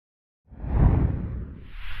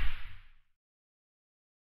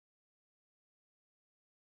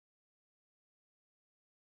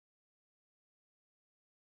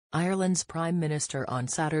Ireland's Prime Minister on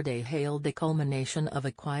Saturday hailed the culmination of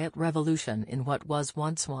a quiet revolution in what was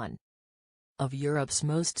once one of Europe's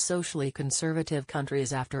most socially conservative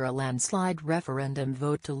countries after a landslide referendum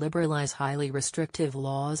vote to liberalize highly restrictive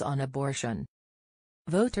laws on abortion.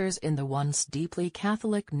 Voters in the once deeply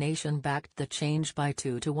Catholic nation backed the change by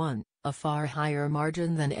 2-1, a far higher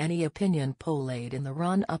margin than any opinion poll laid in the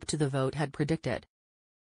run-up to the vote had predicted,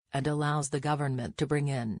 and allows the government to bring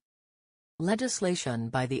in legislation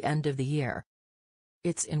by the end of the year.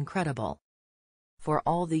 It's incredible. For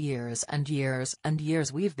all the years and years and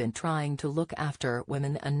years we've been trying to look after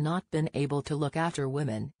women and not been able to look after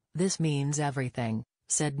women, this means everything,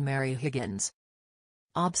 said Mary Higgins,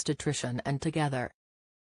 obstetrician and Together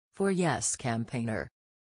for Yes campaigner.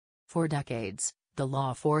 For decades, the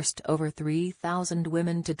law forced over 3,000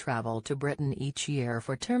 women to travel to Britain each year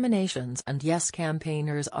for terminations, and Yes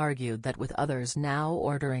campaigners argued that with others now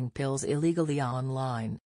ordering pills illegally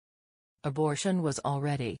online, abortion was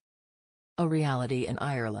already a reality in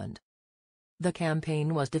Ireland. The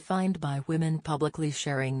campaign was defined by women publicly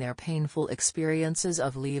sharing their painful experiences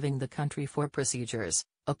of leaving the country for procedures,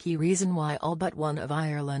 a key reason why all but one of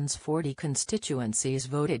Ireland's 40 constituencies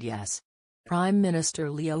voted yes. Prime Minister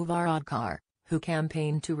Leo Varadkar, who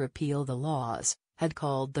campaigned to repeal the laws, had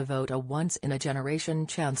called the vote a once-in-a-generation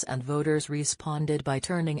chance, and voters responded by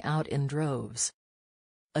turning out in droves.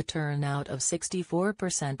 A turnout of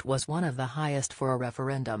 64% was one of the highest for a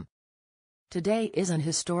referendum. Today is an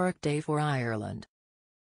historic day for Ireland.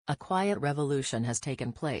 A quiet revolution has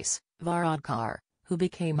taken place, Varadkar, who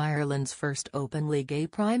became Ireland's first openly gay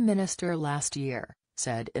Prime Minister last year,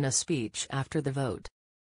 said in a speech after the vote.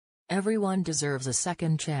 Everyone deserves a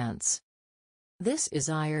second chance. This is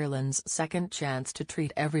Ireland's second chance to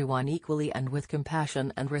treat everyone equally and with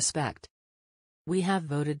compassion and respect. We have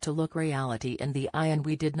voted to look reality in the eye and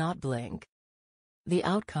we did not blink. The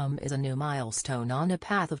outcome is a new milestone on a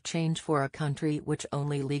path of change for a country which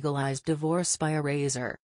only legalized divorce by a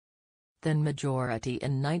razor-thin majority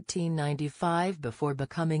in 1995 before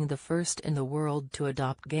becoming the first in the world to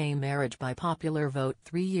adopt gay marriage by popular vote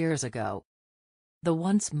 3 years ago. The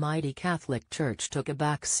once mighty Catholic Church took a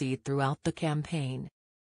back seat throughout the campaign.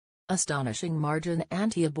 Astonishing margin.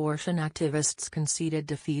 Anti-abortion activists conceded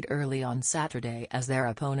defeat early on Saturday as their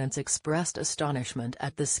opponents expressed astonishment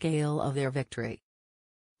at the scale of their victory.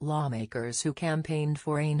 Lawmakers who campaigned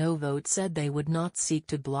for a no vote said they would not seek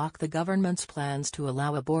to block the government's plans to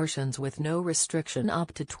allow abortions with no restriction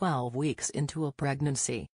up to 12 weeks into a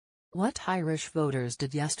pregnancy. What Irish voters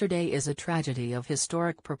did yesterday is a tragedy of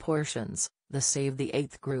historic proportions, the Save the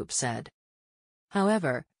Eighth group said.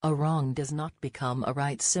 However, a wrong does not become a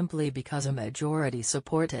right simply because a majority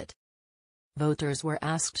support it. Voters were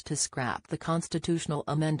asked to scrap the constitutional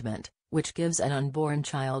amendment, which gives an unborn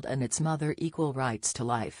child and its mother equal rights to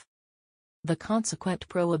life. The consequent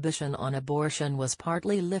prohibition on abortion was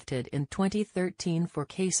partly lifted in 2013 for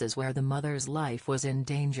cases where the mother's life was in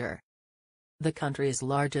danger. The country's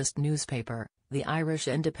largest newspaper, the Irish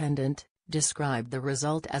Independent, described the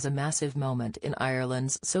result as a massive moment in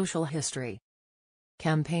Ireland's social history.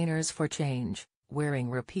 Campaigners for change,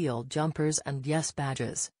 wearing repeal jumpers and yes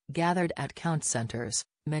badges, gathered at count centres,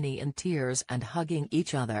 many in tears and hugging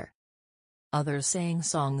each other. Others sang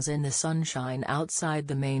songs in the sunshine outside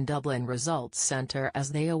the main Dublin Results Centre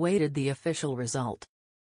as they awaited the official result.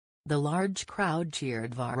 The large crowd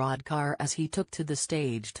cheered Varadkar as he took to the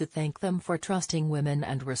stage to thank them for trusting women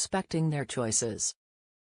and respecting their choices.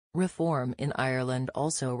 Reform in Ireland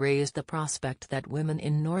also raised the prospect that women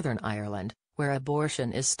in Northern Ireland, where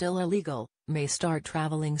abortion is still illegal, may start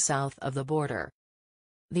travelling south of the border.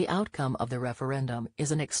 The outcome of the referendum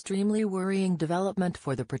is an extremely worrying development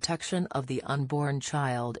for the protection of the unborn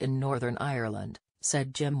child in Northern Ireland,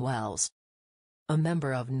 said Jim Wells, a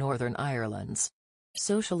member of Northern Ireland's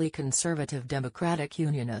socially conservative Democratic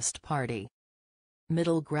Unionist Party.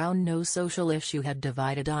 Middle ground. No social issue had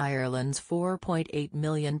divided Ireland's 4.8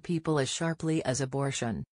 million people as sharply as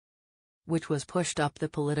abortion, which was pushed up the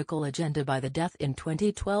political agenda by the death in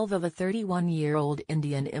 2012 of a 31-year-old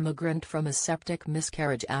Indian immigrant from a septic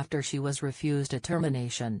miscarriage after she was refused a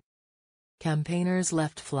termination. Campaigners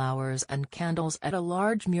left flowers and candles at a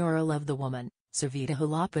large mural of the woman, Savita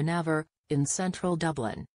Halappanavar, in central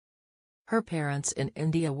Dublin. Her parents in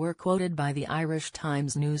India were quoted by the Irish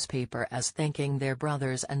Times newspaper as thanking their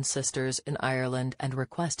brothers and sisters in Ireland and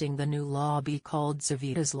requesting the new law be called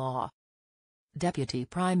Savita's Law. Deputy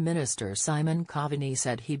Prime Minister Simon Coveney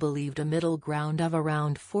said he believed a middle ground of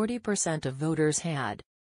around 40% of voters had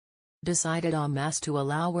decided en masse to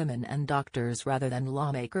allow women and doctors rather than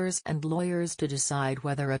lawmakers and lawyers to decide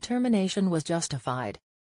whether a termination was justified.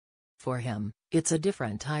 For him, it's a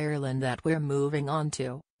different Ireland that we're moving on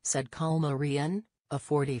to, said Colm Ryan, a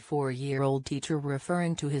 44-year-old teacher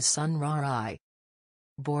referring to his son Rory.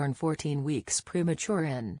 Born 14 weeks premature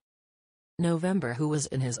in November, who was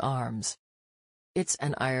in his arms. It's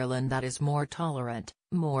an Ireland that is more tolerant,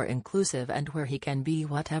 more inclusive, and where he can be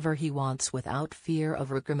whatever he wants without fear of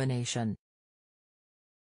recrimination.